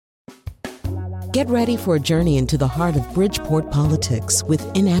Get ready for a journey into the heart of Bridgeport politics with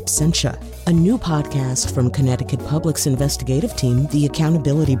In Absentia, a new podcast from Connecticut Public's investigative team, The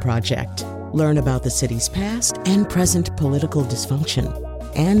Accountability Project. Learn about the city's past and present political dysfunction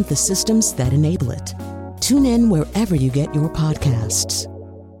and the systems that enable it. Tune in wherever you get your podcasts.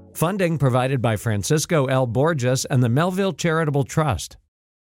 Funding provided by Francisco L. Borges and the Melville Charitable Trust.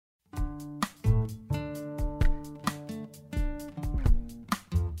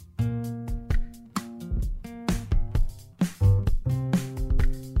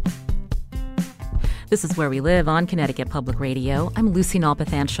 This is Where We Live on Connecticut Public Radio. I'm Lucy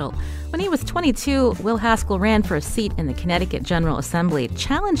Nalpathanchel. When he was 22, Will Haskell ran for a seat in the Connecticut General Assembly,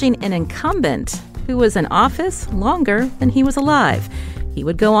 challenging an incumbent who was in office longer than he was alive. He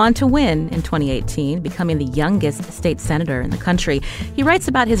would go on to win in 2018, becoming the youngest state senator in the country. He writes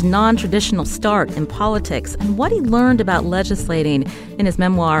about his non-traditional start in politics and what he learned about legislating in his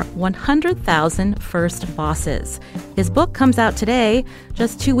memoir, 100,000 First Bosses. His book comes out today,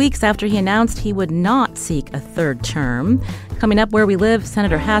 just 2 weeks after he announced he would not seek a third term. Coming up Where We Live,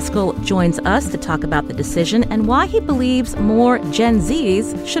 Senator Haskell joins us to talk about the decision and why he believes more Gen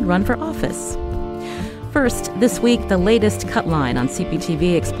Zs should run for office. First, this week, the latest Cut Line on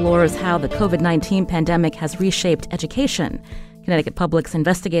CPTV explores how the COVID-19 pandemic has reshaped education. Connecticut Public's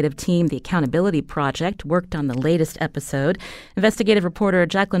investigative team, The Accountability Project, worked on the latest episode. Investigative reporter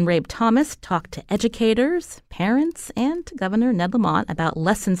Jacqueline Rabe Thomas talked to educators, parents, and Governor Ned Lamont about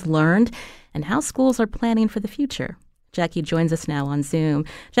lessons learned and how schools are planning for the future. Jackie joins us now on Zoom.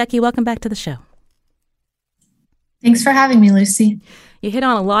 Jackie, welcome back to the show. Thanks for having me, Lucy. You hit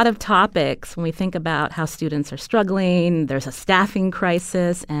on a lot of topics when we think about how students are struggling. There's a staffing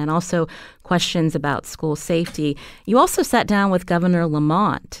crisis and also questions about school safety. You also sat down with Governor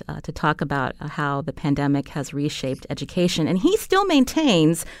Lamont to talk about how the pandemic has reshaped education. And he still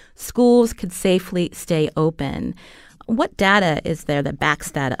maintains schools could safely stay open. What data is there that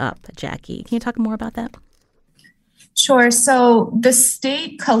backs that up, Jackie? Can you talk more about that? Sure. So the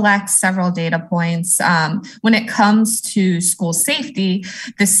state collects several data points. When it comes to school safety,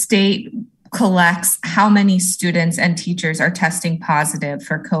 the state collects how many students and teachers are testing positive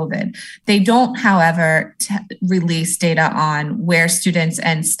for COVID. They don't, however, release data on where students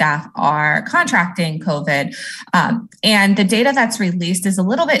and staff are contracting COVID. And the data that's released is a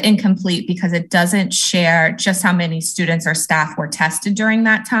little bit incomplete because it doesn't share just how many students or staff were tested during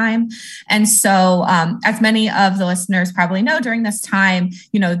that time. And so, as many of the listeners probably know, during this time,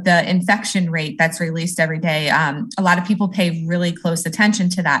 the infection rate that's released every day, a lot of people pay really close attention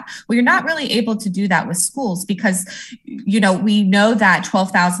to that. Well, you're not really able to do that with schools because, we know that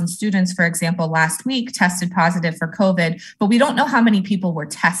 12,000 students, for example, last week tested positive for COVID, but we don't know how many people were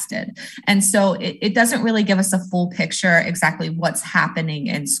tested. And so it doesn't really give us a full picture exactly what's happening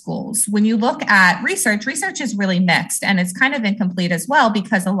in schools. When you look at research is really mixed and it's kind of incomplete as well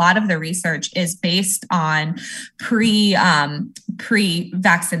because a lot of the research is based on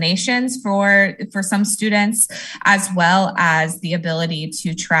pre-vaccinations for some students, as well as the ability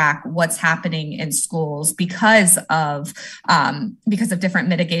to track what's happening in schools because of different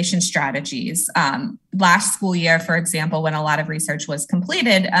mitigation strategies. Last school year, for example, when a lot of research was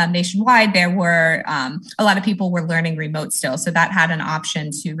completed nationwide, there were a lot of people were learning remote still. So that had an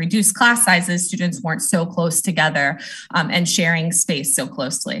option to reduce class sizes. Students weren't so close together and sharing space so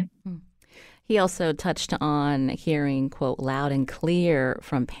closely. He also touched on hearing, quote, loud and clear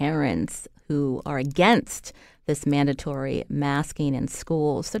from parents who are against this mandatory masking in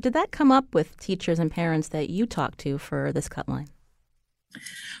schools. So did that come up with teachers and parents that you talked to for this Cut Line?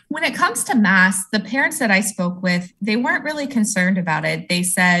 When it comes to masks, the parents that I spoke with, they weren't really concerned about it. They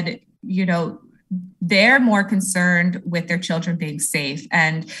said, they're more concerned with their children being safe.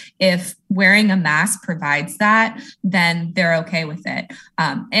 And if wearing a mask provides that, then they're okay with it.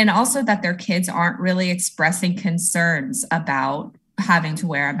 And also that their kids aren't really expressing concerns about having to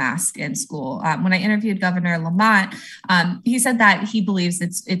wear a mask in school. When I interviewed Governor Lamont, he said that he believes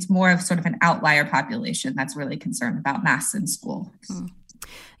it's more of sort of an outlier population that's really concerned about masks in school.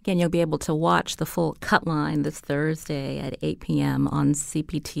 Again, you'll be able to watch the full Cut Line this Thursday at 8 p.m. on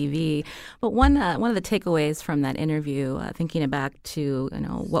CPTV. But one of the takeaways from that interview, thinking back to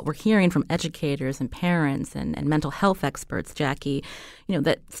what we're hearing from educators and parents and mental health experts, Jackie,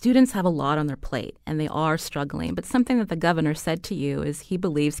 that students have a lot on their plate and they are struggling. But something that the governor said to you is he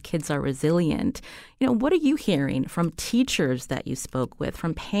believes kids are resilient. What are you hearing from teachers that you spoke with,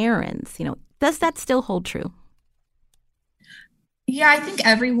 from parents? Does that still hold true? Yeah, I think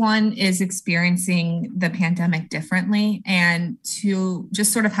everyone is experiencing the pandemic differently. And to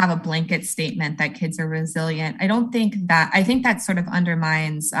just sort of have a blanket statement that kids are resilient, I think that sort of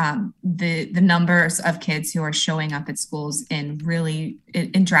undermines the numbers of kids who are showing up at schools in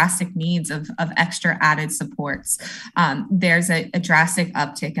drastic needs of extra added supports. There's a drastic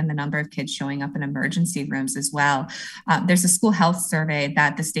uptick in the number of kids showing up in emergency rooms as well. There's a school health survey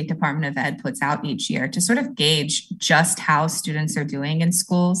that the State Department of Ed puts out each year to sort of gauge just how students are doing in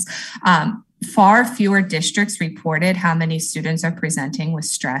schools. Far fewer districts reported how many students are presenting with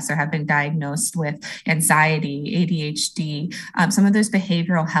stress or have been diagnosed with anxiety, ADHD, some of those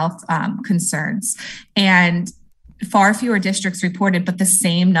behavioral health concerns. And far fewer districts reported, but the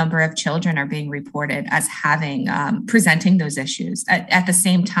same number of children are being reported as having presenting those issues. At the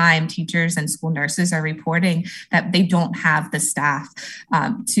same time, teachers and school nurses are reporting that they don't have the staff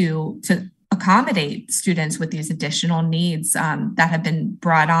to accommodate students with these additional needs that have been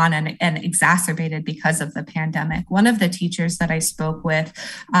brought on and exacerbated because of the pandemic. One of the teachers that I spoke with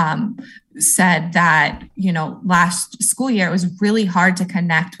said that, last school year, it was really hard to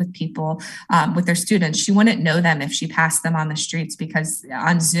connect with people, with their students. She wouldn't know them if she passed them on the streets because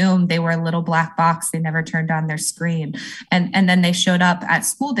on Zoom, they were a little black box. They never turned on their screen. And then they showed up at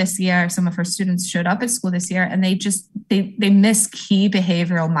school this year. Some of her students showed up at school this year and they miss key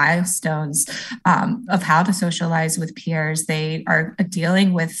behavioral milestones of how to socialize with peers. They are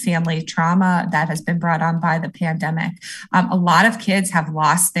dealing with family trauma that has been brought on by the pandemic. A lot of kids have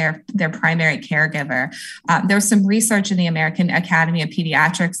lost their primary caregiver. There was some research in the American Academy of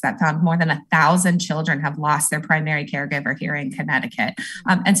Pediatrics that found more than 1,000 children have lost their primary caregiver here in Connecticut.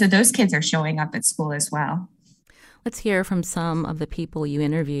 And so those kids are showing up at school as well. Let's hear from some of the people you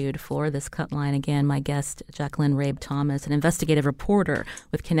interviewed for this Cut Line. Again, my guest, Jacqueline Rabe Thomas, an investigative reporter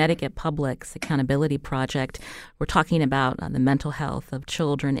with Connecticut Public's Accountability Project. We're talking about the mental health of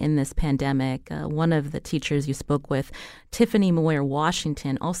children in this pandemic. One of the teachers you spoke with, Tiffany Moyer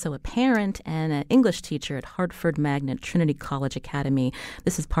Washington, also a parent and an English teacher at Hartford Magnet Trinity College Academy.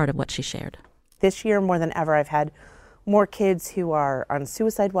 This is part of what she shared. This year, more than ever, I've had more kids who are on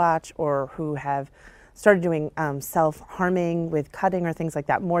suicide watch or who have started doing self-harming with cutting or things like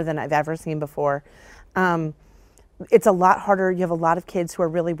that, more than I've ever seen before. It's a lot harder. You have a lot of kids who are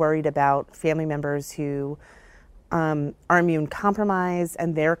really worried about family members who are immune compromised,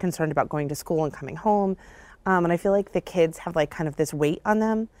 and they're concerned about going to school and coming home. And I feel like the kids have like kind of this weight on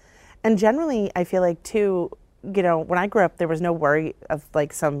them. And generally, I feel like too, when I grew up, there was no worry of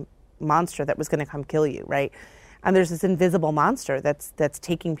like some monster that was going to come kill you, right? And there's this invisible monster that's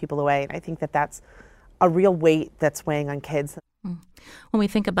taking people away. And I think that's a real weight that's weighing on kids. When we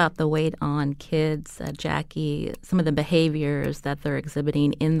think about the weight on kids, Jackie, some of the behaviors that they're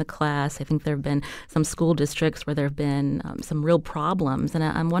exhibiting in the class, I think there have been some school districts where there have been some real problems. And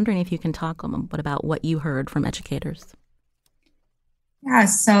I'm wondering if you can talk about what you heard from educators. Yeah,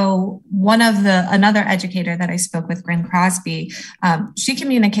 so another educator that I spoke with, Gwen Crosby, she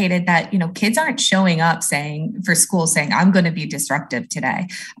communicated that, kids aren't showing up saying, I'm going to be disruptive today.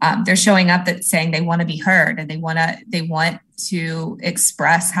 They're showing up saying they want to be heard and they want to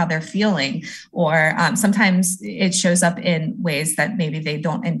express how they're feeling, or sometimes it shows up in ways that maybe they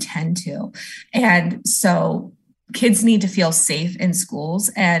don't intend to. And so kids need to feel safe in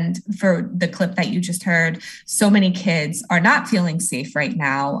schools. And for the clip that you just heard, so many kids are not feeling safe right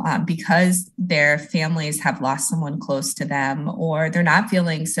now because their families have lost someone close to them, or they're not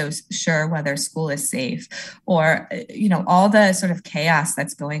feeling so sure whether school is safe, or, all the sort of chaos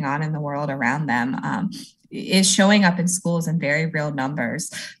that's going on in the world around them. Is showing up in schools in very real numbers.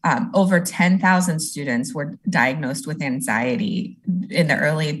 Over 10,000 students were diagnosed with anxiety in the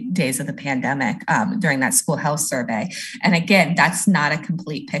early days of the pandemic during that school health survey. And again, that's not a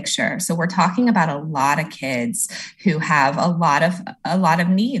complete picture. So we're talking about a lot of kids who have a lot of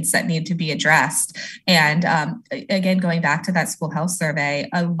needs that need to be addressed. And again, going back to that school health survey,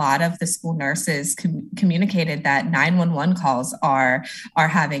 a lot of the school nurses communicated that 911 calls are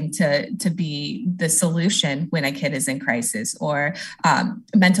having to be the solution when a kid is in crisis, or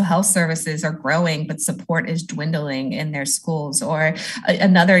mental health services are growing, but support is dwindling in their schools. Or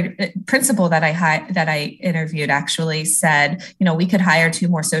another principal that I interviewed actually said, we could hire 2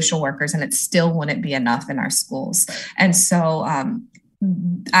 more social workers and it still wouldn't be enough in our schools. And so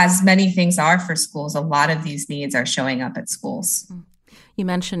as many things are for schools, a lot of these needs are showing up at schools. You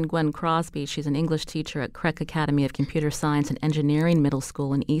mentioned Gwen Crosby. She's an English teacher at Craig Academy of Computer Science and Engineering Middle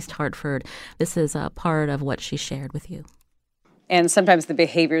School in East Hartford. This is a part of what she shared with you. And sometimes the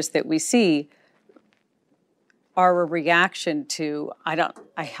behaviors that we see are a reaction to, I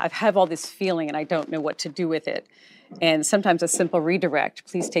have all this feeling and I don't know what to do with it. And sometimes a simple redirect,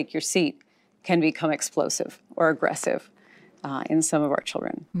 please take your seat, can become explosive or aggressive in some of our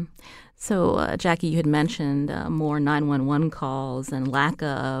children. So, Jackie, you had mentioned more 911 calls and lack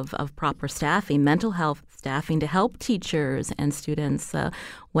of proper staffing, mental health staffing to help teachers and students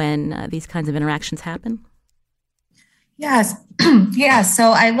when these kinds of interactions happen. Yes. Yeah.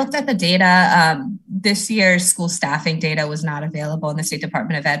 So I looked at the data. This year's school staffing data was not available, and the State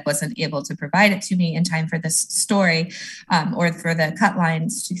Department of Ed wasn't able to provide it to me in time for this story or for the Cut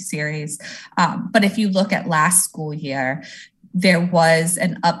Lines series. But if you look at last school year, there was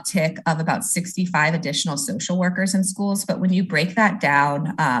an uptick of about 65 additional social workers in schools. But when you break that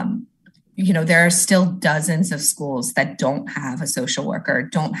down, there are still dozens of schools that don't have a social worker,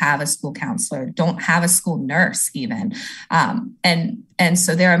 don't have a school counselor, don't have a school nurse even. And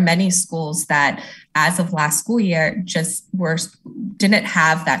so there are many schools that, as of last school year, just didn't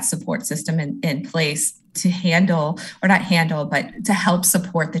have that support system in place to handle, or not handle, but to help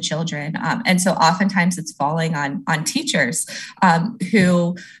support the children. And so oftentimes it's falling on teachers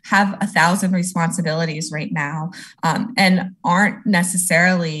who have 1,000 responsibilities right now and aren't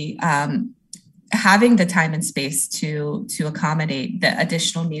necessarily having the time and space to accommodate the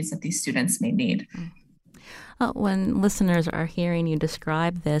additional needs that these students may need. When listeners are hearing you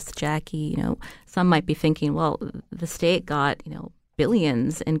describe this, Jackie, some might be thinking, well, the state got,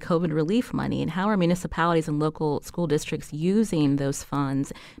 billions in COVID relief money, and how are municipalities and local school districts using those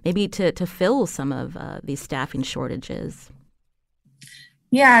funds maybe to fill some of these staffing shortages?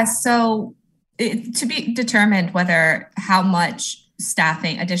 Yeah, so to be determined how much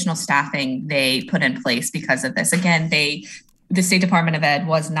additional staffing they put in place because of this. Again, the State Department of Ed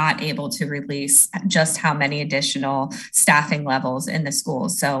was not able to release just how many additional staffing levels in the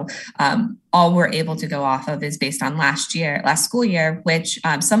schools. So all we're able to go off of is based on last school year, which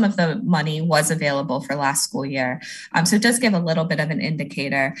some of the money was available for last school year. So it does give a little bit of an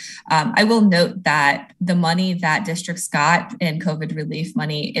indicator. I will note that the money that districts got in COVID relief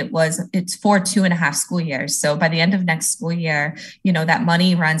money, it's for 2.5 school years. So by the end of next school year, that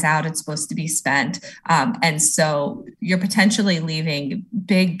money runs out, it's supposed to be spent. And so you're potentially leaving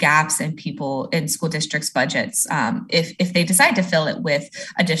big gaps in school districts' budgets if they decide to fill it with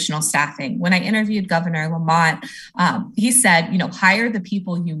additional staffing. When I interviewed Governor Lamont, he said, hire the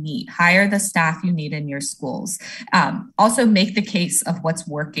people you need, hire the staff you need in your schools. Also make the case of what's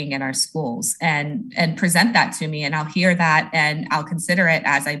working in our schools and present that to me, and I'll hear that and I'll consider it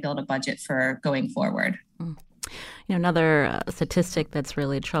as I build a budget for going forward. Another statistic that's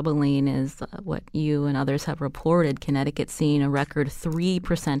really troubling is what you and others have reported. Connecticut seeing a record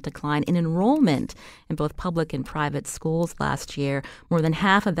 3% decline in enrollment in both public and private schools last year. More than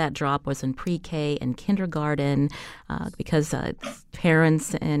half of that drop was in pre-K and kindergarten because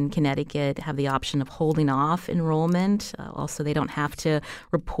parents in Connecticut have the option of holding off enrollment. Also, they don't have to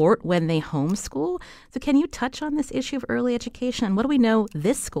report when they homeschool. So can you touch on this issue of early education? What do we know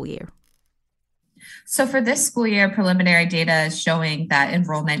this school year? So for this school year, preliminary data is showing that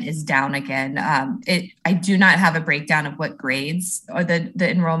enrollment is down again. I do not have a breakdown of what grades or the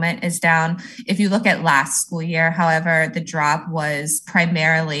enrollment is down. If you look at last school year, however, the drop was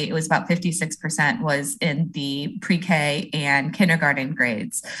primarily, it was about 56% was in the pre-K and kindergarten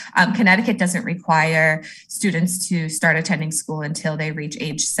grades. Connecticut doesn't require students to start attending school until they reach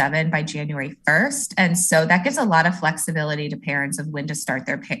age 7 by January 1st. And so that gives a lot of flexibility to parents of when to start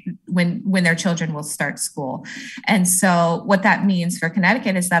when their children will start school. And so what that means for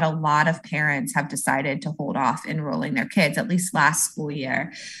Connecticut is that a lot of parents have decided to hold off enrolling their kids, at least last school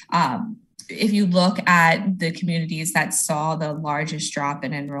year. If you look at the communities that saw the largest drop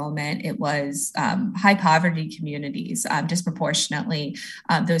in enrollment, it was high poverty communities. Disproportionately,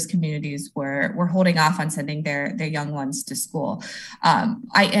 those communities were holding off on sending their young ones to school.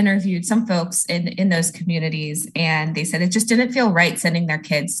 I interviewed some folks in those communities, and they said it just didn't feel right sending their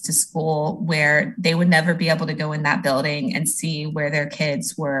kids to school where they would never be able to go in that building and see where their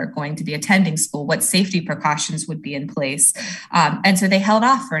kids were going to be attending school, what safety precautions would be in place. And so they held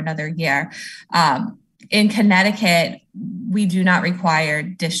off for another year. In Connecticut, we do not require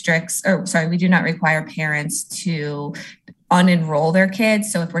parents to unenroll their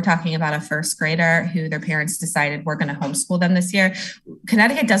kids. So if we're talking about a first grader who their parents decided we're going to homeschool them this year,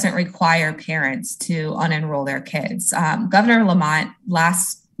 Connecticut doesn't require parents to unenroll their kids. Governor Lamont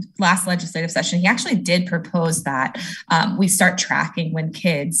last last legislative session, he actually did propose that we start tracking when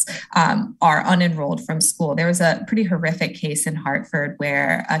kids are unenrolled from school. There was a pretty horrific case in Hartford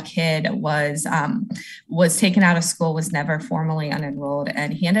where a kid was taken out of school, was never formally unenrolled,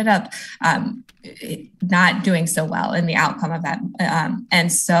 and he ended up not doing so well in the outcome of that.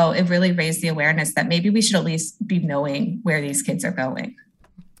 And so it really raised the awareness that maybe we should at least be knowing where these kids are going.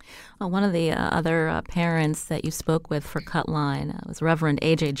 Well, one of the other parents that you spoke with for Cutline was Reverend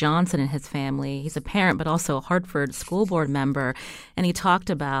A.J. Johnson and his family. He's a parent, but also a Hartford School Board member, and he talked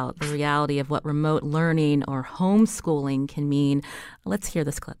about the reality of what remote learning or homeschooling can mean. Let's hear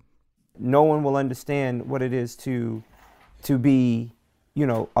this clip. No one will understand what it is to be,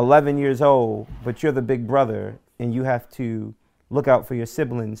 11 years old, but you're the big brother, and you have to look out for your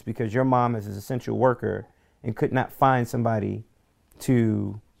siblings because your mom is an essential worker and could not find somebody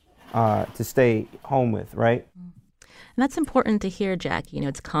to stay home with, right? And that's important to hear, Jackie.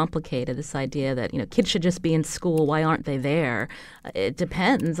 It's complicated, this idea that, kids should just be in school. Why aren't they there? It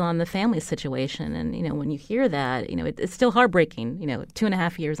depends on the family situation. And, when you hear that, it's still heartbreaking,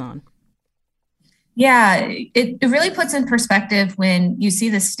 2.5 years on. Yeah, it really puts in perspective when you see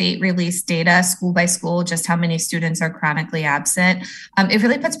the state release data school by school, just how many students are chronically absent. It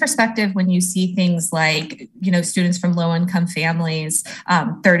really puts perspective when you see things like, students from low income families,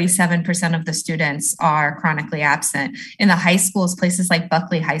 37% of the students are chronically absent. In the high schools, places like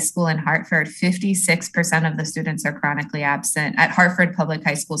Buckley High School in Hartford, 56% of the students are chronically absent. At Hartford Public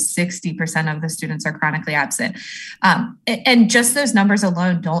High School, 60% of the students are chronically absent. And just those numbers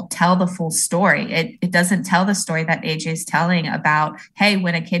alone don't tell the full story. It doesn't tell the story that AJ's telling about, hey,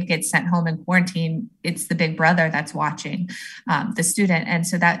 when a kid gets sent home in quarantine, it's the big brother that's watching the student. And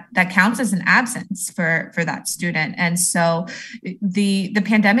so that counts as an absence for that student. And so the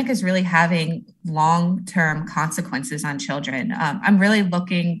pandemic is really having long-term consequences on children. I'm really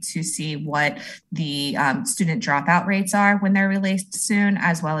looking to see what the student dropout rates are when they're released soon,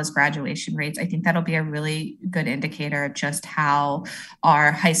 as well as graduation rates. I think that'll be a really good indicator of just how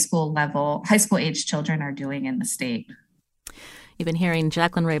our high school age children are doing in the state. You've been hearing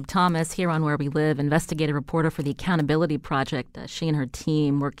Jacqueline Rabe Thomas here on Where We Live, investigative reporter for the Accountability Project. She and her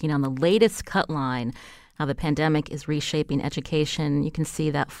team working on the latest Cutline, how the pandemic is reshaping education. You can see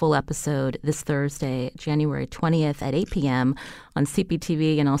that full episode this Thursday, January 20th at 8 p.m. on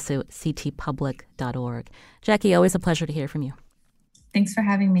CPTV and also ctpublic.org. Jackie, always a pleasure to hear from you. Thanks for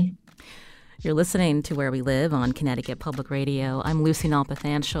having me. You're listening to Where We Live on Connecticut Public Radio. I'm Lucy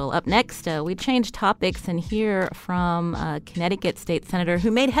Nalpathanchel. Up next, we change topics and hear from a Connecticut state senator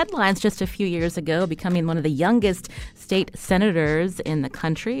who made headlines just a few years ago, becoming one of the youngest state senators in the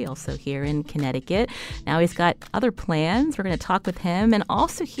country, also here in Connecticut. Now he's got other plans. We're going to talk with him and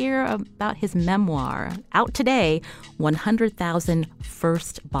also hear about his memoir, out today, 100,000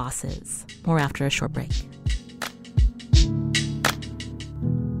 First Bosses. More after a short break.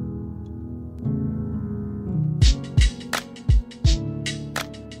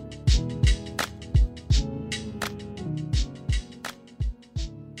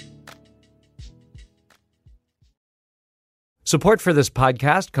 Support for this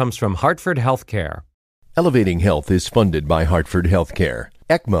podcast comes from Hartford Healthcare. Elevating Health is funded by Hartford Healthcare.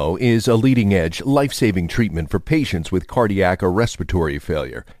 ECMO is a leading-edge, life-saving treatment for patients with cardiac or respiratory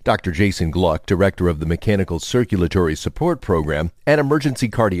failure. Dr. Jason Gluck, director of the Mechanical Circulatory Support Program and Emergency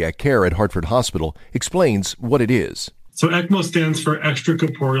Cardiac Care at Hartford Hospital, explains what it is. So ECMO stands for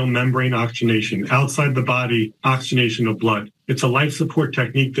extracorporeal membrane oxygenation, outside the body oxygenation of blood. It's a life support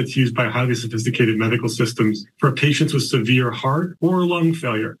technique that's used by highly sophisticated medical systems for patients with severe heart or lung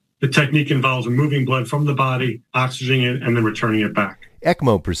failure. The technique involves removing blood from the body, oxygenating it, and then returning it back.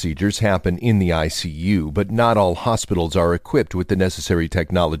 ECMO procedures happen in the ICU, but not all hospitals are equipped with the necessary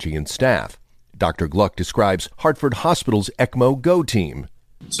technology and staff. Dr. Gluck describes Hartford Hospital's ECMO Go team.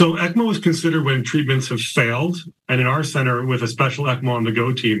 So ECMO is considered when treatments have failed. And in our center, with a special ECMO on the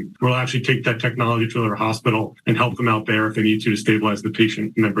Go team, we'll actually take that technology to their hospital and help them out there if they need to stabilize the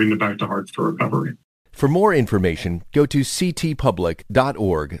patient and then bring them back to Hartford for recovery. For more information, go to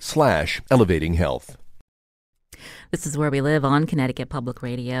ctpublic.org/elevatinghealth. This is Where We Live on Connecticut Public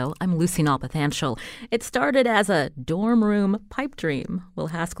Radio. I'm Lucy Nalpathanchel. It started as a dorm room pipe dream. Will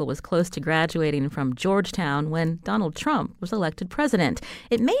Haskell was close to graduating from Georgetown when Donald Trump was elected president.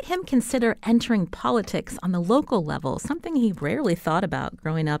 It made him consider entering politics on the local level, something he rarely thought about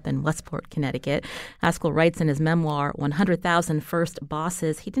growing up in Westport, Connecticut. Haskell writes in his memoir, 100,000 First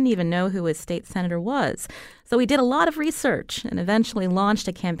Bosses, he didn't even know who his state senator was. So he did a lot of research and eventually launched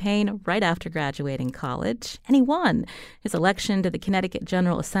a campaign right after graduating college. And he won. His election to the Connecticut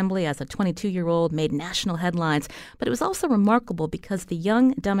General Assembly as a 22-year-old made national headlines, but it was also remarkable because the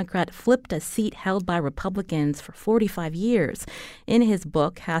young Democrat flipped a seat held by Republicans for 45 years. In his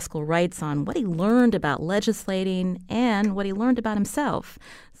book, Haskell writes on what he learned about legislating and what he learned about himself.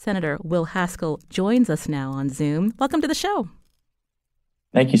 Senator Will Haskell joins us now on Zoom. Welcome to the show.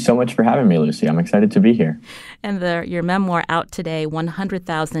 Thank you so much for having me, Lucy. I'm excited to be here. And your memoir out today,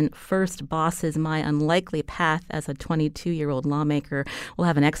 100,000 First Bosses, My Unlikely Path as a 22-year-old Lawmaker. We'll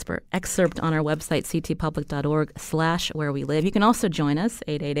have an excerpt on our website, ctpublic.org/wherewelive. You can also join us,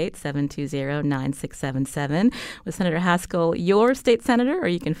 888-720-9677, with Senator Haskell, your state senator, or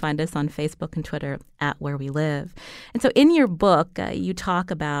you can find us on Facebook and Twitter @wherewelive. And so in your book, you talk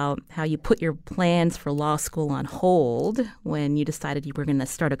about how you put your plans for law school on hold when you decided you were going to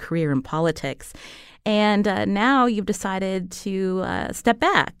start a career in politics. And now you've decided to step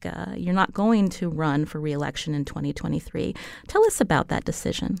back. You're not going to run for re-election in 2023. Tell us about that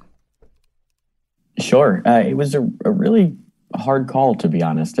decision. Sure. It was a really hard call, to be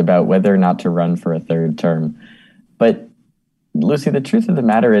honest, about whether or not to run for a third term. But Lucy, the truth of the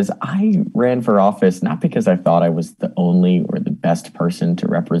matter is I ran for office not because I thought I was the only or the best person to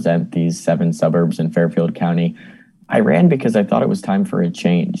represent these 7 suburbs in Fairfield County. I ran because I thought it was time for a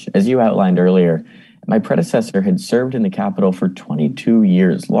change. As you outlined earlier, my predecessor had served in the Capitol for 22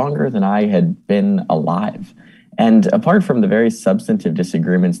 years, longer than I had been alive. And apart from the very substantive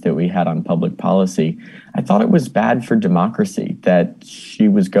disagreements that we had on public policy, I thought it was bad for democracy that she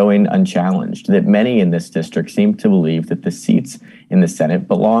was going unchallenged, that many in this district seemed to believe that the seats in the Senate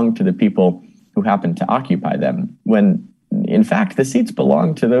belonged to the people who happened to occupy them, when in fact the seats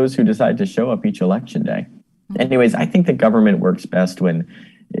belong to those who decide to show up each election day. Anyways, I think the government works best when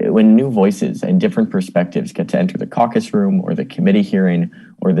new voices and different perspectives get to enter the caucus room or the committee hearing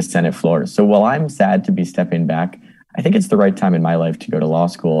or the Senate floor. So while I'm sad to be stepping back, I think it's the right time in my life to go to law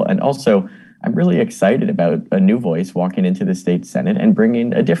school. And also, I'm really excited about a new voice walking into the state Senate and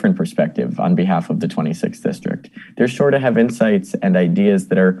bringing a different perspective on behalf of the 26th district. They're sure to have insights and ideas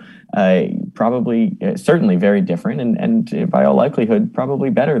that are certainly very different and by all likelihood, probably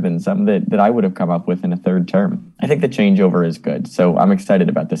better than some that I would have come up with in a third term. I think the changeover is good. So I'm excited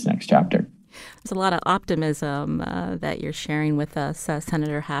about this next chapter. There's a lot of optimism that you're sharing with us,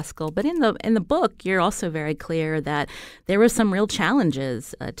 Senator Haskell. But in the book, you're also very clear that there were some real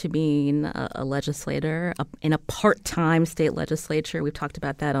challenges to being a legislator in a part-time state legislature. We've talked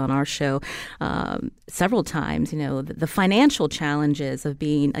about that on our show several times. You know, the financial challenges of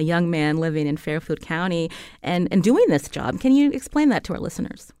being a young man living in Fairfield County and doing this job. Can you explain that to our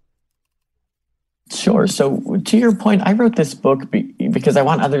listeners? Sure. So to your point, I wrote this book because I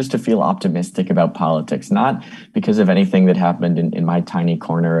want others to feel optimistic about politics, not because of anything that happened in my tiny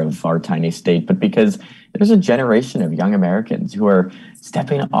corner of our tiny state, but because there's a generation of young Americans who are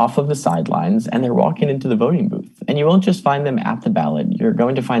stepping off of the sidelines and they're walking into the voting booth. And you won't just find them at the ballot. You're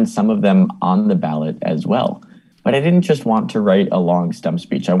going to find some of them on the ballot as well. But I didn't just want to write a long stump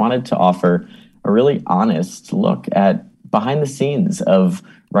speech. I wanted to offer a really honest look at behind the scenes of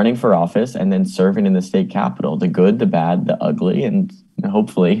running for office and then serving in the state capitol, the good, the bad, the ugly, and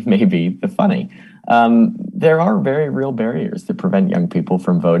hopefully maybe the funny. There are very real barriers that prevent young people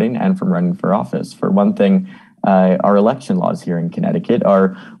from voting and from running for office. For one thing, our election laws here in Connecticut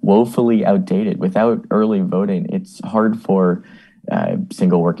are woefully outdated. Without early voting, it's hard for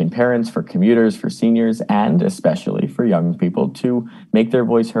single working parents, for commuters, for seniors, and especially for young people to make their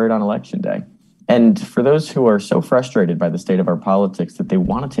voice heard on election day. And for those who are so frustrated by the state of our politics that they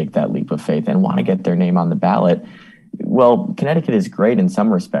want to take that leap of faith and want to get their name on the ballot, well, Connecticut is great in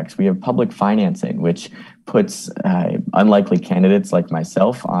some respects. We have public financing, which puts unlikely candidates like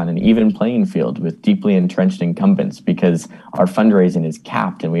myself on an even playing field with deeply entrenched incumbents because our fundraising is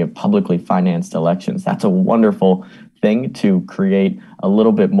capped and we have publicly financed elections. That's a wonderful thing to create a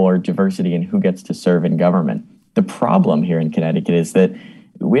little bit more diversity in who gets to serve in government. The problem here in Connecticut is that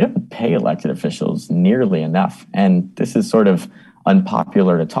we don't pay elected officials nearly enough. And this is sort of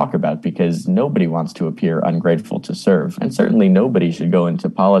unpopular to talk about because nobody wants to appear ungrateful to serve. And certainly nobody should go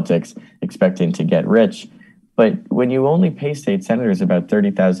into politics expecting to get rich. But when you only pay state senators about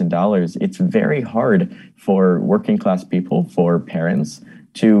 $30,000, it's very hard for working class people, for parents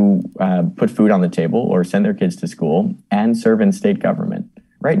to put food on the table or send their kids to school and serve in state government.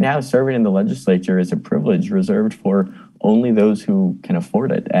 Right now, serving in the legislature is a privilege reserved for only those who can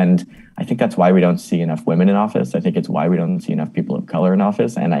afford it. And I think that's why we don't see enough women in office. I think it's why we don't see enough people of color in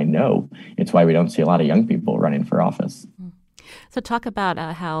office. And I know it's why we don't see a lot of young people running for office. So talk about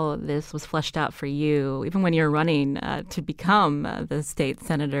how this was fleshed out for you, even when you're running to become the state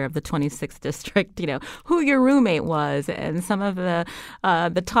senator of the 26th district, who your roommate was and some of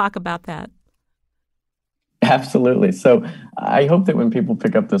the talk about that. Absolutely. So I hope that when people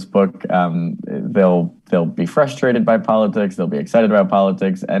pick up this book, they'll be frustrated by politics, they'll be excited about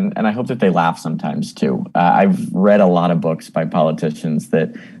politics, and I hope that they laugh sometimes too. I've read a lot of books by politicians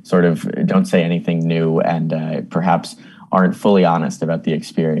that sort of don't say anything new and perhaps aren't fully honest about the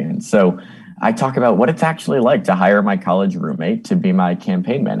experience. So I talk about what it's actually like to hire my college roommate to be my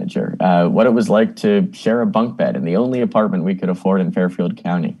campaign manager, what it was like to share a bunk bed in the only apartment we could afford in Fairfield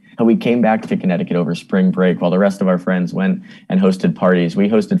County. How we came back to Connecticut over spring break while the rest of our friends went and hosted parties. We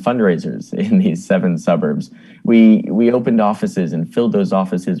hosted fundraisers in these 7 suburbs. We opened offices and filled those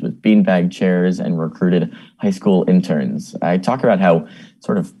offices with beanbag chairs and recruited high school interns. I talk about how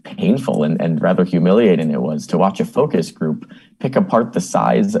sort of painful and rather humiliating it was to watch a focus group pick apart the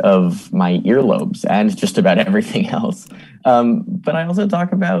size of my earlobes and just about everything else. But I also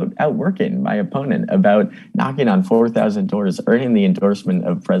talk about outworking my opponent, about knocking on 4,000 doors, earning the endorsement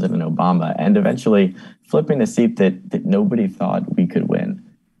of President Obama, and eventually flipping a seat that nobody thought we could win.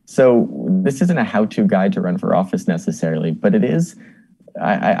 So this isn't a how-to guide to run for office necessarily, but it is.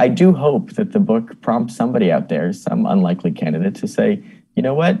 I do hope that the book prompts somebody out there, some unlikely candidate, to say, you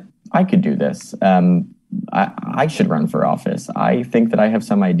know what, I could do this. I should run for office. I think that I have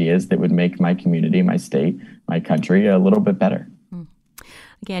some ideas that would make my community, my state, my country a little bit better.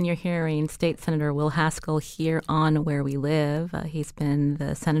 Again, you're hearing State Senator Will Haskell here on Where We Live. He's been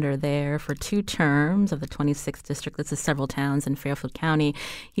the senator there for 2 terms of the 26th district. This is several towns in Fairfield County.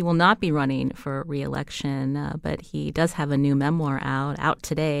 He will not be running for re-election, but he does have a new memoir out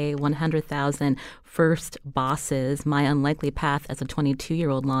today, 100,000 First Bosses, My Unlikely Path as a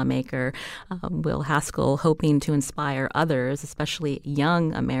 22-year-old Lawmaker. Will Haskell hoping to inspire others, especially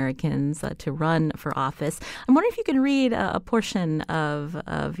young Americans, to run for office. I'm wondering if you could read a portion of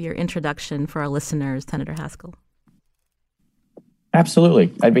your introduction for our listeners, Senator Haskell.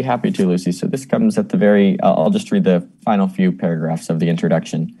 Absolutely. I'd be happy to, Lucy. So this comes at I'll just read the final few paragraphs of the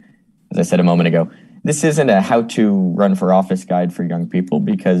introduction. As I said a moment ago, this isn't a how-to run for office guide for young people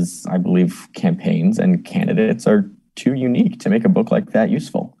because I believe campaigns and candidates are too unique to make a book like that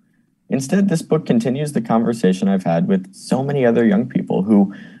useful. Instead, this book continues the conversation I've had with so many other young people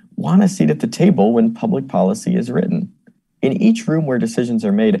who want a seat at the table when public policy is written. In each room where decisions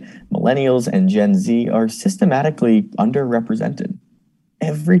are made, millennials and Gen Z are systematically underrepresented.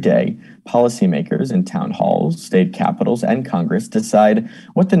 Every day, policymakers in town halls, state capitals, and Congress decide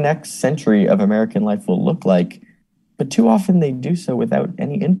what the next century of American life will look like, but too often they do so without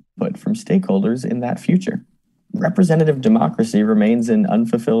any input from stakeholders in that future. Representative democracy remains an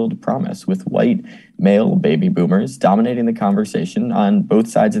unfulfilled promise, with white, male baby boomers dominating the conversation on both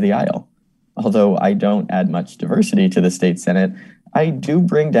sides of the aisle. Although I don't add much diversity to the state Senate, I do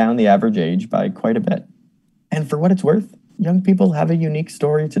bring down the average age by quite a bit. And for what it's worth, young people have a unique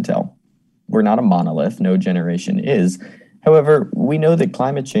story to tell. We're not a monolith, no generation is. However, we know that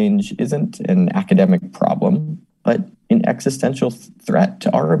climate change isn't an academic problem, but an existential threat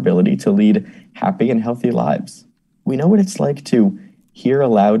to our ability to lead happy and healthy lives. We know what it's like to hear a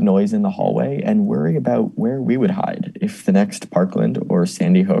loud noise in the hallway and worry about where we would hide if the next Parkland or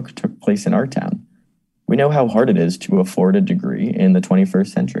Sandy Hook took place in our town. We know how hard it is to afford a degree in the 21st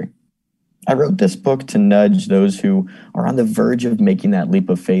century. I wrote this book to nudge those who are on the verge of making that leap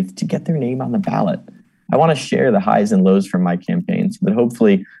of faith to get their name on the ballot. I want to share the highs and lows from my campaign so that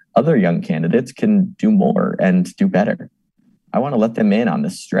hopefully other young candidates can do more and do better. I want to let them in on the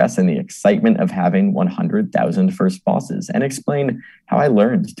stress and the excitement of having 100,000 first bosses and explain how I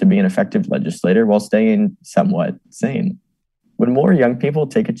learned to be an effective legislator while staying somewhat sane. When more young people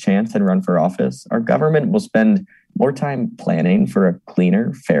take a chance and run for office, our government will spend more time planning for a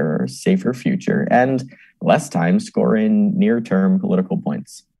cleaner, fairer, safer future, and less time scoring near-term political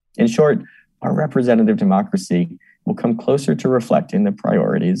points. In short, our representative democracy will come closer to reflecting the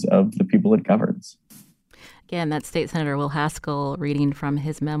priorities of the people it governs. Again, that's State Senator Will Haskell reading from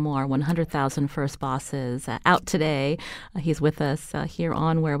his memoir, 100,000 First Bosses, out today. He's with us here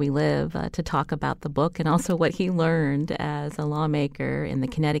on Where We Live to talk about the book and also what he learned as a lawmaker in the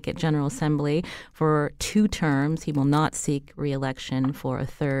Connecticut General Assembly for 2 terms. He will not seek re-election for a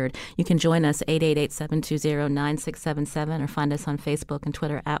 3rd. You can join us 888-720-9677 or find us on Facebook and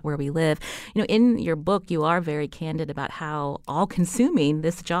Twitter at Where We Live. In your book, you are very candid about how all-consuming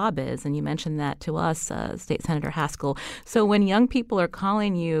this job is, and you mentioned that to us, State Senator Haskell. So when young people are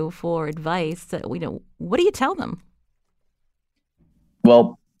calling you for advice, what do you tell them?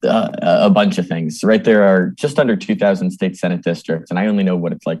 Well, A bunch of things, right? There are just under 2,000 state Senate districts, and I only know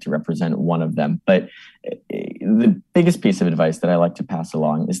what it's like to represent one of them. But the biggest piece of advice that I like to pass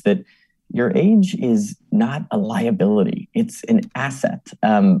along is that your age is not a liability. It's an asset.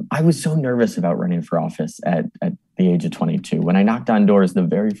 I was so nervous about running for office at the age of 22. When I knocked on doors, the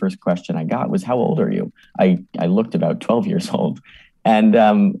very first question I got was, how old are you? I looked about 12 years old. And,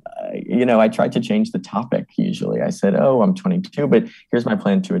 I tried to change the topic usually. I said, I'm 22, but here's my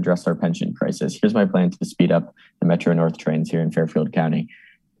plan to address our pension crisis. Here's my plan to speed up the Metro North trains here in Fairfield County.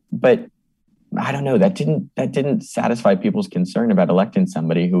 But I don't know, that didn't satisfy people's concern about electing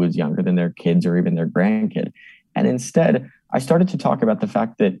somebody who was younger than their kids or even their grandkid. And instead, I started to talk about the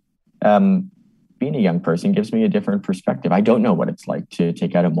fact that being a young person gives me a different perspective. I don't know what it's like to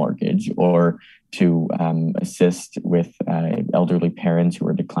take out a mortgage or to assist with elderly parents who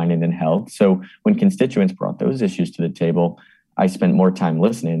are declining in health. So when constituents brought those issues to the table, I spent more time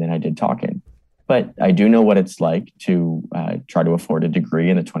listening than I did talking. But I do know what it's like to try to afford a degree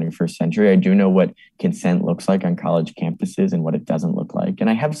in the 21st century. I do know what consent looks like on college campuses and what it doesn't look like. And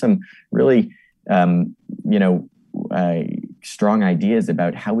I have some really, strong ideas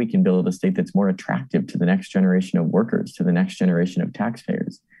about how we can build a state that's more attractive to the next generation of workers, to the next generation of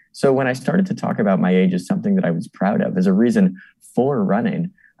taxpayers. So when I started to talk about my age as something that I was proud of, as a reason for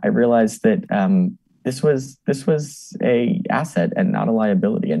running, I realized that this was a asset and not a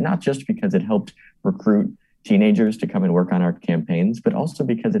liability, and not just because it helped recruit teenagers to come and work on our campaigns, but also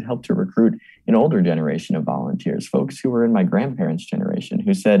because it helped to recruit an older generation of volunteers, folks who were in my grandparents' generation,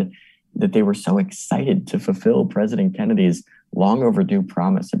 who said that they were so excited to fulfill President Kennedy's long overdue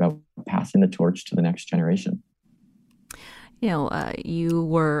promise about passing the torch to the next generation. You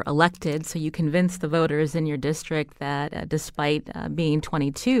were elected, so you convinced the voters in your district that despite being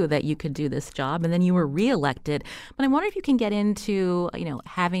 22, that you could do this job, and then you were reelected. But I wonder if you can get into,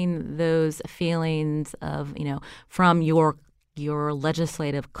 having those feelings of, from your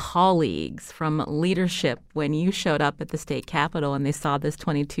legislative colleagues, from leadership when you showed up at the state capitol and they saw this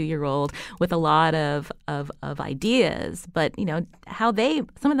 22-year-old with a lot of ideas, but, how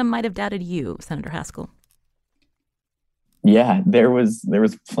some of them might have doubted you, Senator Haskell. Yeah, there was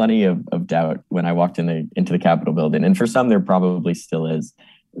plenty of doubt when I walked into the Capitol building. And for some, there probably still is.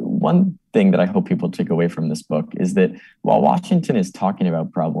 One thing that I hope people take away from this book is that while Washington is talking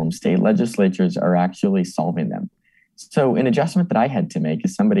about problems, state legislatures are actually solving them. So an adjustment that I had to make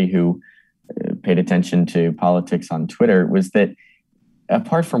as somebody who paid attention to politics on Twitter was that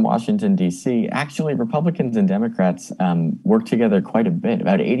apart from Washington, D.C., actually Republicans and Democrats work together quite a bit.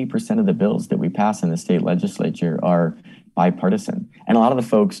 About 80% of the bills that we pass in the state legislature are bipartisan. And a lot of the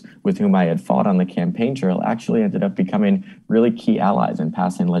folks with whom I had fought on the campaign trail actually ended up becoming really key allies in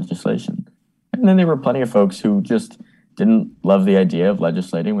passing legislation. And then there were plenty of folks who just didn't love the idea of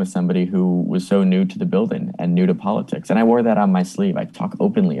legislating with somebody who was so new to the building and new to politics. And I wore that on my sleeve. I talk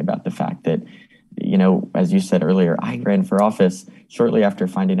openly about the fact that, as you said earlier, I ran for office shortly after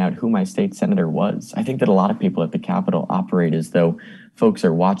finding out who my state senator was. I think that a lot of people at the Capitol operate as though folks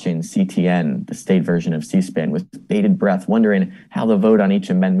are watching CTN, the state version of C-SPAN, with bated breath, wondering how they'll vote on each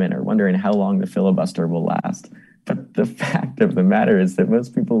amendment or wondering how long the filibuster will last. But the fact of the matter is that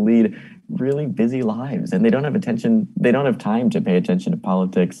most people lead really busy lives and they don't have time to pay attention to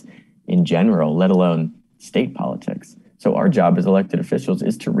politics in general, let alone state politics. So our job as elected officials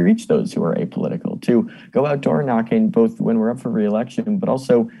is to reach those who are apolitical, to go out door knocking, both when we're up for re-election, but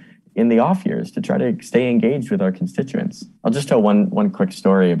also in the off years to try to stay engaged with our constituents. I'll just tell one quick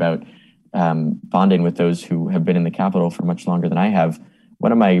story about bonding with those who have been in the Capitol for much longer than I have.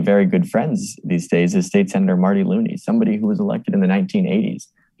 One of my very good friends these days is State Senator Marty Looney, somebody who was elected in the 1980s.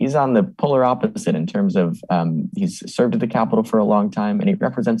 He's on the polar opposite in terms of he's served at the Capitol for a long time, and he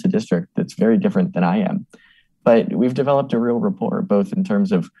represents a district that's very different than I am. But we've developed a real rapport, both in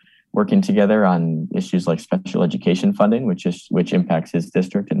terms of working together on issues like special education funding, which impacts his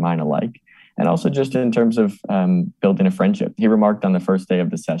district and mine alike, and also just in terms of building a friendship. He remarked on the first day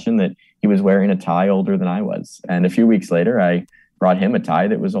of the session that he was wearing a tie older than I was. And a few weeks later, I brought him a tie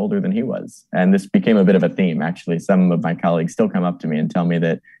that was older than he was. And this became a bit of a theme. Actually, some of my colleagues still come up to me and tell me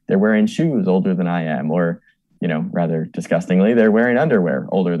that they're wearing shoes older than I am, or, rather disgustingly, they're wearing underwear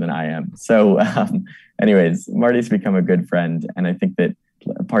older than I am. So anyways, Marty's become a good friend. And I think that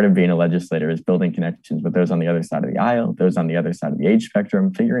part of being a legislator is building connections with those on the other side of the aisle, those on the other side of the age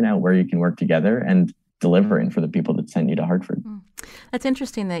spectrum, figuring out where you can work together and delivering for the people that send you to Hartford. That's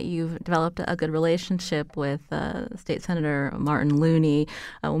interesting that you've developed a good relationship with State Senator Martin Looney.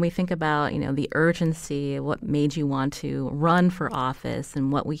 When we think about, the urgency, what made you want to run for office,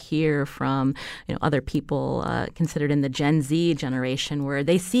 and what we hear from, other people considered in the Gen Z generation, where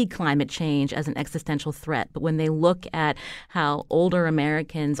they see climate change as an existential threat, but when they look at how older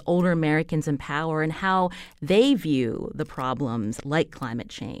Americans in power, and how they view the problems like climate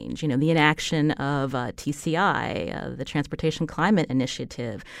change, the inaction of TCI, the Transportation Climate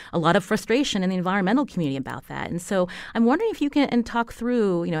Initiative, a lot of frustration in the environmental community about that. And so I'm wondering if you can talk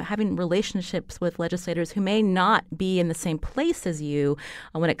through, having relationships with legislators who may not be in the same place as you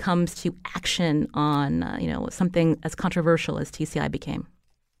when it comes to action on, something as controversial as TCI became.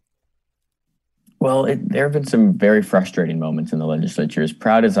 Well, there have been some very frustrating moments in the legislature. As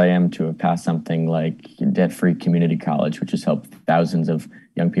proud as I am to have passed something like debt-free community college, which has helped thousands of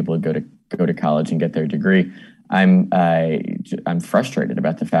young people go to college and get their degree, I'm frustrated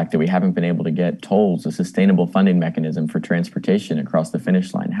about the fact that we haven't been able to get tolls, a sustainable funding mechanism for transportation, across the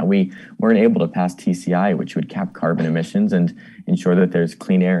finish line. How we weren't able to pass TCI, which would cap carbon emissions and ensure that there's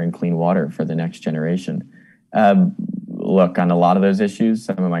clean air and clean water for the next generation. Look, on a lot of those issues,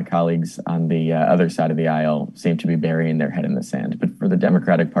 some of my colleagues on the other side of the aisle seem to be burying their head in the sand. But for the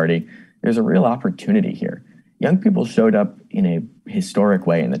Democratic Party, there's a real opportunity here. Young people showed up in a historic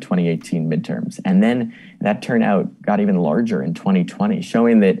way in the 2018 midterms. And then that turnout got even larger in 2020,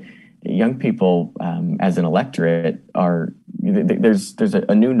 showing that young people as an electorate there's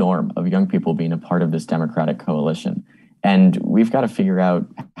a new norm of young people being a part of this Democratic coalition. And we've got to figure out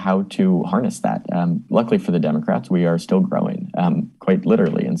how to harness that. Luckily for the Democrats, we are still growing, quite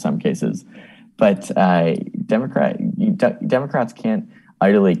literally in some cases. But Democrats can't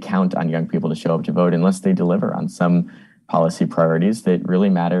idly count on young people to show up to vote unless they deliver on some policy priorities that really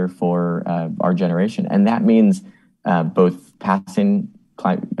matter for our generation. And that means both passing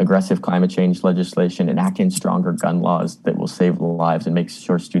aggressive climate change legislation, enacting stronger gun laws that will save lives and make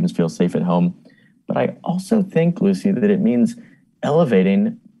sure students feel safe at home. But I also think, Lucy, that it means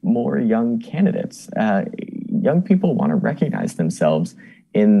elevating more young candidates. Young people want to recognize themselves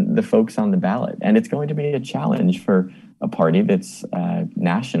in the folks on the ballot. And it's going to be a challenge for a party that's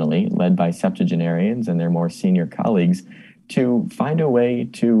nationally led by septuagenarians and their more senior colleagues to find a way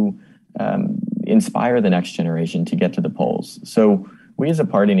to inspire the next generation to get to the polls. So we as a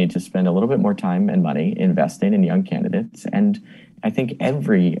party need to spend a little bit more time and money investing in young candidates. And I think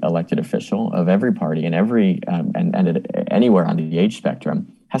every elected official of every party and anywhere on the age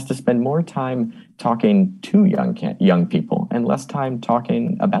spectrum has to spend more time talking to young people and less time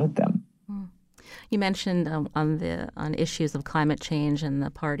talking about them. You mentioned on issues of climate change and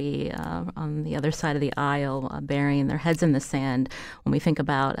the party on the other side of the aisle burying their heads in the sand when we think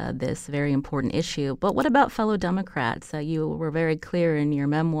about this very important issue. But what about fellow Democrats? You were very clear in your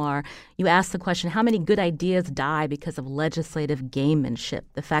memoir. You asked the question, how many good ideas die because of legislative gamemanship?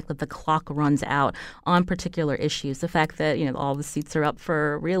 The fact that the clock runs out on particular issues, the fact that all the seats are up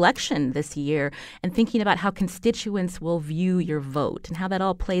for re-election this year, and thinking about how constituents will view your vote and how that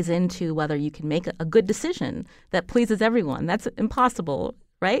all plays into whether you can make a good decision that pleases everyone. That's impossible,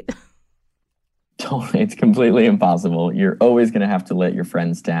 right? Totally. It's completely impossible. You're always going to have to let your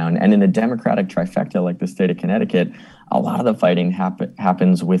friends down. And in a Democratic trifecta like the state of Connecticut, a lot of the fighting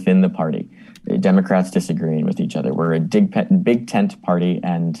happens within the party. Democrats disagreeing with each other. We're a big tent party,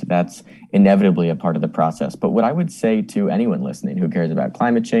 and that's inevitably a part of the process. But what I would say to anyone listening who cares about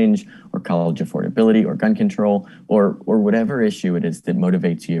climate change or college affordability or gun control or whatever issue it is that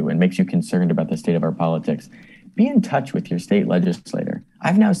motivates you and makes you concerned about the state of our politics, be in touch with your state legislator.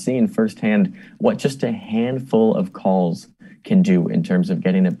 I've now seen firsthand what just a handful of calls can do in terms of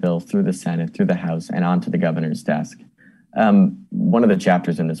getting a bill through the Senate, through the House, and onto the governor's desk. One of the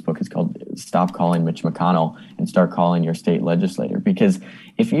chapters in this book is called Stop Calling Mitch McConnell and Start Calling Your State Legislator. Because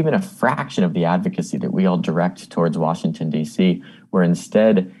if even a fraction of the advocacy that we all direct towards Washington, D.C. were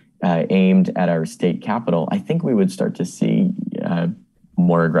instead aimed at our state capital, I think we would start to see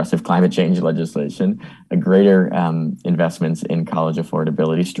more aggressive climate change legislation, a greater investments in college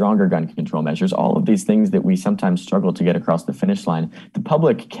affordability, stronger gun control measures, all of these things that we sometimes struggle to get across the finish line. The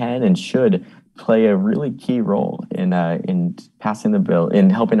public can and should play a really key role in passing the bill, in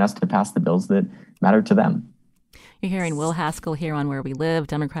helping us to pass the bills that matter to them. You're hearing Will Haskell here on Where We Live,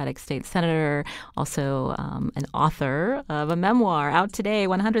 Democratic State Senator, also an author of a memoir out today,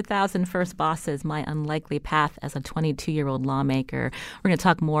 100,000 First Bosses, My Unlikely Path as a 22-year-old Lawmaker. We're going to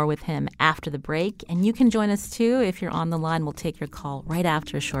talk more with him after the break, and you can join us too. If you're on the line, we'll take your call right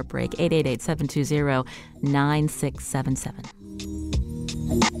after a short break,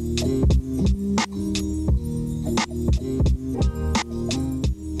 888-720-9677.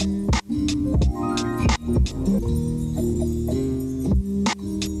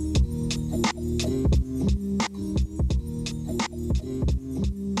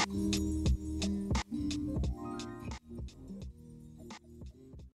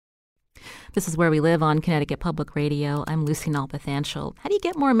 This is Where We Live on Connecticut Public Radio. I'm Lucy Nalpathanchel. How do you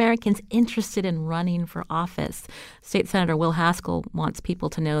get more Americans interested in running for office? State Senator Will Haskell wants people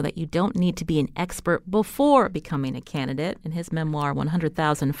to know that you don't need to be an expert before becoming a candidate. In his memoir,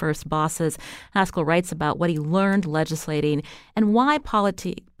 100,000 First Bosses, Haskell writes about what he learned legislating and why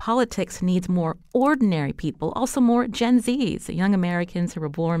politics needs more ordinary people, also more Gen Zs, young Americans who were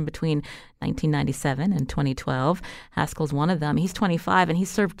born between 1997 and 2012. Haskell's one of them. He's 25, and he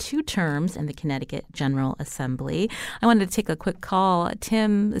served 2 terms in the Connecticut General Assembly. I wanted to take a quick call.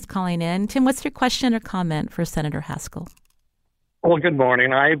 Tim is calling in. Tim, what's your question or comment for Senator Haskell? Well, good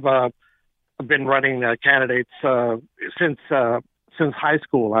morning. I've been running candidates since high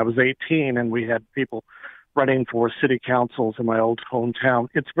school. I was 18, and we had people running for city councils in my old hometown.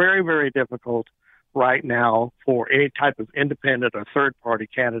 It's very, very difficult right now for any type of independent or third-party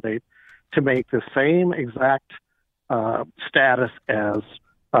candidate to make the same exact status as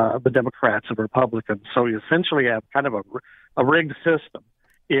the Democrats and Republicans. So you essentially have kind of a rigged system.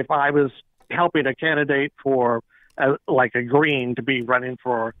 If I was helping a candidate for, like a Green, to be running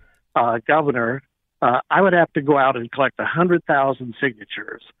for governor, I would have to go out and collect 100,000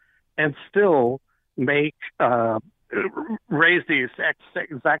 signatures and still raise the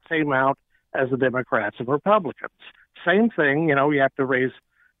exact same amount as the Democrats and Republicans. Same thing, you have to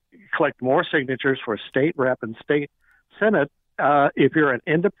collect more signatures for state rep and state senate if you're an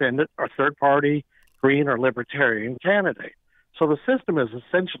independent or third party Green or Libertarian candidate. So the system is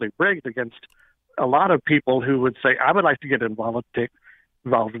essentially rigged against a lot of people who would say, I would like to get involved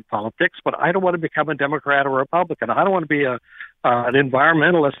in politics, but I don't want to become a Democrat or Republican. I don't want to be an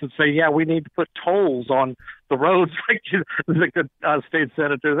environmentalist and say, yeah, we need to put tolls on the roads like the state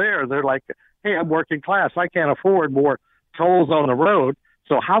senator there. They're like, hey, I'm working class. I can't afford more tolls on the road.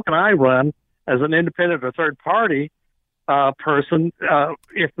 So how can I run as an independent or third party person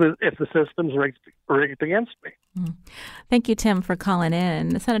if the system's rigged against me? Thank you, Tim, for calling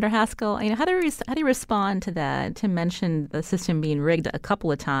in. Senator Haskell, how do you respond to that? Tim mentioned the system being rigged a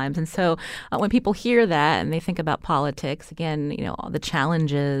couple of times, and so when people hear that and they think about politics, again, all the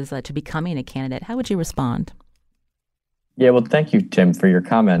challenges to becoming a candidate, how would you respond? Yeah, well, thank you, Tim, for your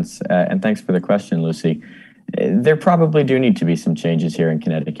comments, and thanks for the question, Lucy. There probably do need to be some changes here in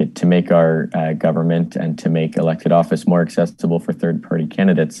Connecticut to make our government and to make elected office more accessible for third-party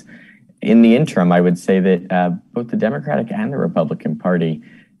candidates. In the interim, I would say that both the Democratic and the Republican Party,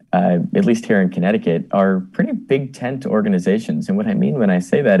 at least here in Connecticut, are pretty big tent organizations. And what I mean when I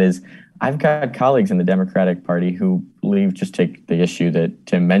say that is I've got colleagues in the Democratic Party who believe, just take the issue that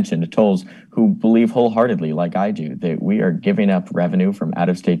Tim mentioned, tolls, who believe wholeheartedly, like I do, that we are giving up revenue from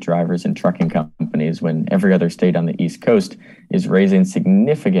out-of-state drivers and trucking companies when every other state on the East Coast is raising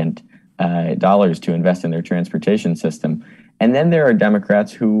significant dollars to invest in their transportation system. And then there are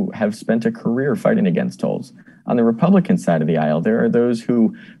Democrats who have spent a career fighting against tolls. On the Republican side of the aisle, there are those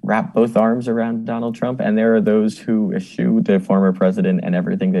who wrap both arms around Donald Trump, and there are those who eschew the former president and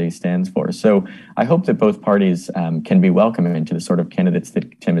everything that he stands for. So I hope that both parties can be welcoming to the sort of candidates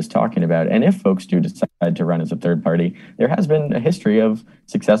that Tim is talking about. And if folks do decide to run as a third party, there has been a history of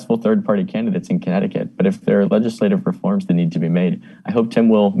successful third party candidates in Connecticut. But if there are legislative reforms that need to be made, I hope Tim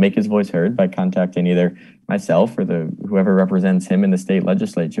will make his voice heard by contacting either myself or whoever represents him in the state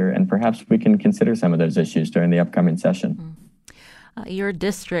legislature, and perhaps we can consider some of those issues during the upcoming session. Your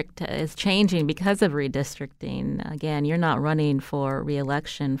district is changing because of redistricting. Again, you're not running for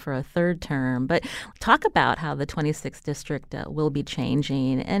re-election for a third term, but talk about how the 26th district will be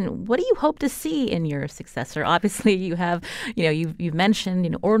changing, and what do you hope to see in your successor? Obviously, you have, you've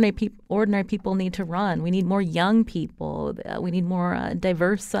mentioned, ordinary people need to run. We need more young people. We need more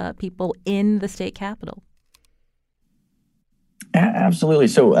diverse people in the state capitol. Absolutely.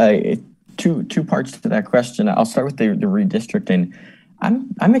 So two parts to that question. I'll start with the redistricting.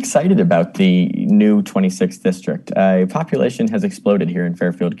 I'm excited about the new 26th district. Population has exploded here in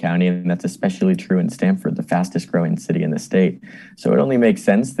Fairfield County, and that's especially true in Stamford, the fastest growing city in the state. So it only makes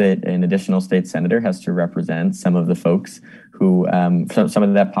sense that an additional state senator has to represent some of the folks who, some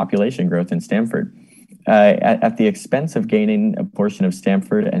of that population growth in Stamford. At the expense of gaining a portion of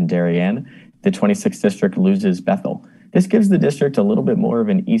Stamford and Darien, the 26th district loses Bethel. This gives the district a little bit more of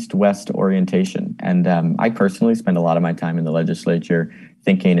an east-west orientation. And I personally spend a lot of my time in the legislature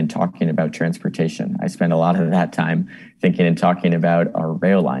thinking and talking about transportation. I spend a lot of that time thinking and talking about our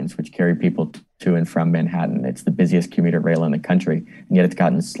rail lines, which carry people to and from Manhattan. It's the busiest commuter rail in the country, and yet it's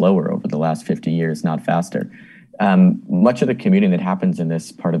gotten slower over the last 50 years, not faster. Much of the commuting that happens in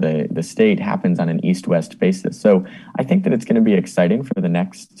this part of the state happens on an east-west basis. So I think that it's going to be exciting for the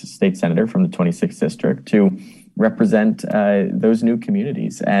next state senator from the 26th district to represent those new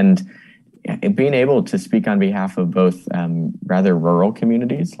communities. And being able to speak on behalf of both rather rural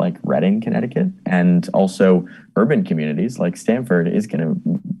communities like Redding, Connecticut, and also urban communities like Stamford is going to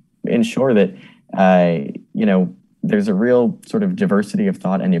ensure that, there's a real sort of diversity of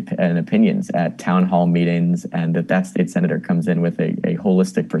thought and opinions at town hall meetings, and that state senator comes in with a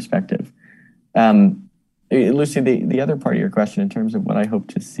holistic perspective. Lucy, the other part of your question in terms of what I hope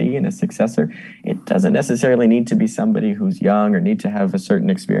to see in a successor, it doesn't necessarily need to be somebody who's young or need to have a certain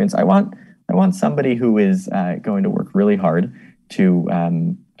experience. I want somebody who is going to work really hard to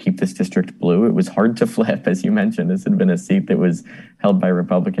keep this district blue. It was hard to flip, as you mentioned. This had been a seat that was held by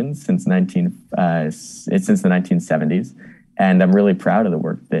Republicans since the 1970s. And I'm really proud of the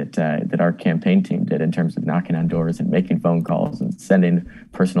work that our campaign team did in terms of knocking on doors and making phone calls and sending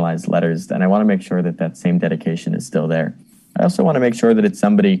personalized letters. And I want to make sure that same dedication is still there. I also want to make sure that it's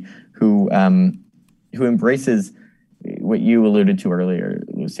somebody who embraces what you alluded to earlier,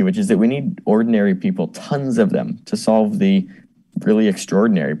 Lucy, which is that we need ordinary people, tons of them, to solve the really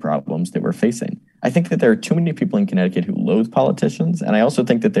extraordinary problems that we're facing. I think that there are too many people in Connecticut who loathe politicians, and I also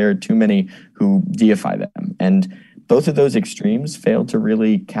think that there are too many who deify them. And both of those extremes fail to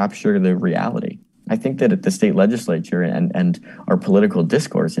really capture the reality. I think that at the state legislature and our political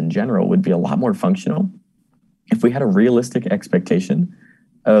discourse in general would be a lot more functional if we had a realistic expectation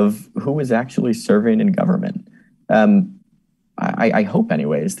of who is actually serving in government. I hope,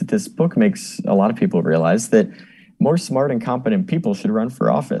 anyways, that this book makes a lot of people realize that more smart and competent people should run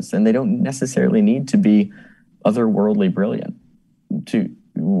for office, and they don't necessarily need to be otherworldly brilliant.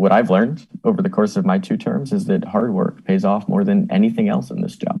 What I've learned over the course of my 2 terms is that hard work pays off more than anything else in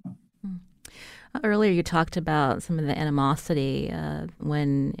this job. Earlier, you talked about some of the animosity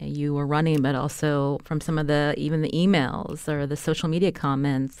when you were running, but also from some of even the emails or the social media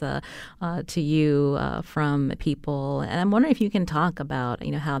comments to you from people. And I'm wondering if you can talk about,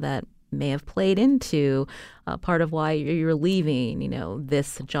 how that may have played into part of why you're leaving,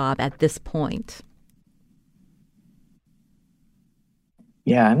 this job at this point.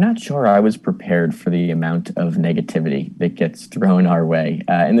 Yeah, I'm not sure I was prepared for the amount of negativity that gets thrown our way.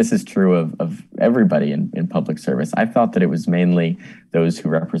 And this is true of everybody in public service. I thought that it was mainly those who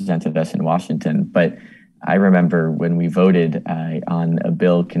represented us in Washington. But I remember when we voted on a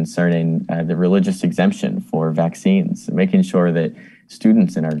bill concerning the religious exemption for vaccines, making sure that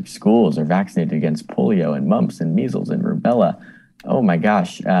students in our schools are vaccinated against polio and mumps and measles and rubella. Oh my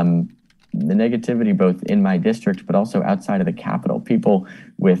gosh. The negativity both in my district but also outside of the Capitol, people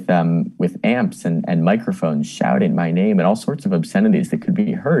with amps and microphones shouting my name and all sorts of obscenities that could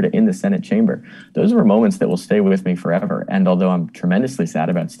be heard in the Senate chamber. Those were moments that will stay with me forever. And although I'm tremendously sad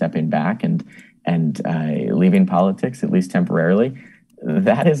about stepping back and leaving politics, at least temporarily,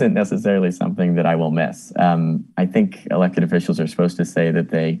 that isn't necessarily something that I will miss. I think elected officials are supposed to say that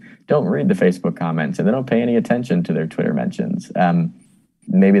they don't read the Facebook comments and they don't pay any attention to their Twitter mentions.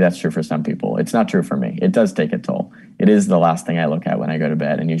 Maybe that's true for some people. It's not true for me. It does take a toll. It is the last thing I look at when I go to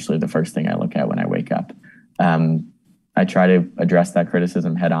bed and usually the first thing I look at when I wake up. I try to address that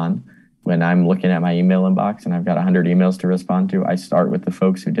criticism head on. When I'm looking at my email inbox and I've got 100 emails to respond to, I start with the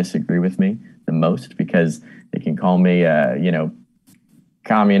folks who disagree with me the most because they can call me,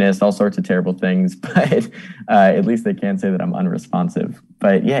 communist, all sorts of terrible things, but at least they can't say that I'm unresponsive.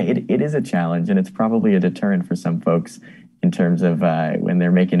 But yeah, it is a challenge, and it's probably a deterrent for some folks in terms of when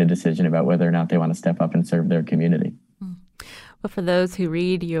they're making a decision about whether or not they want to step up and serve their community. But for those who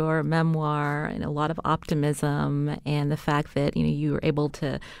read your memoir, and a lot of optimism and the fact that you were able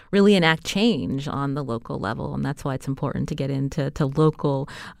to really enact change on the local level, and that's why it's important to get into local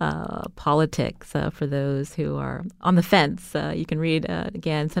politics. For those who are on the fence, you can read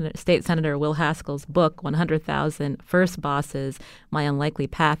again State Senator Will Haskell's book, 100,000 First Bosses: My Unlikely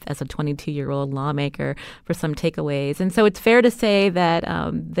Path as a 22-Year-Old Lawmaker, for some takeaways. And so it's fair to say that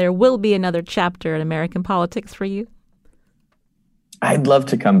there will be another chapter in American politics for you. I'd love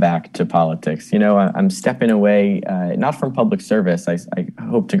to come back to politics. I'm stepping away, not from public service. I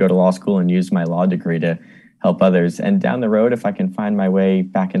hope to go to law school and use my law degree to help others. And down the road, if I can find my way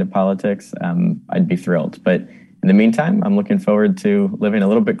back into politics, I'd be thrilled. But in the meantime, I'm looking forward to living a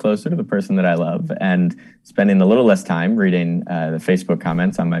little bit closer to the person that I love and spending a little less time reading the Facebook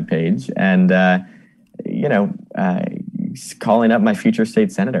comments on my page and, calling up my future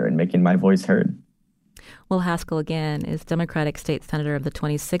state senator and making my voice heard. Will Haskell, again, is Democratic State Senator of the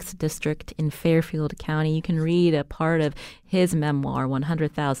 26th District in Fairfield County. You can read a part of his memoir,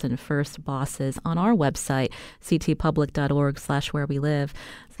 100,000 First Bosses, on our website, ctpublic.org/wherewelive.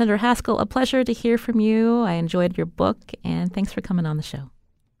 Senator Haskell, a pleasure to hear from you. I enjoyed your book, and thanks for coming on the show.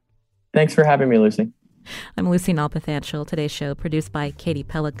 Thanks for having me, Lucy. I'm Lucy Nalpathanchil. Today's show produced by Katie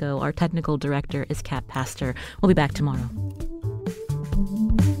Pellico. Our technical director is Kat Pastor. We'll be back tomorrow.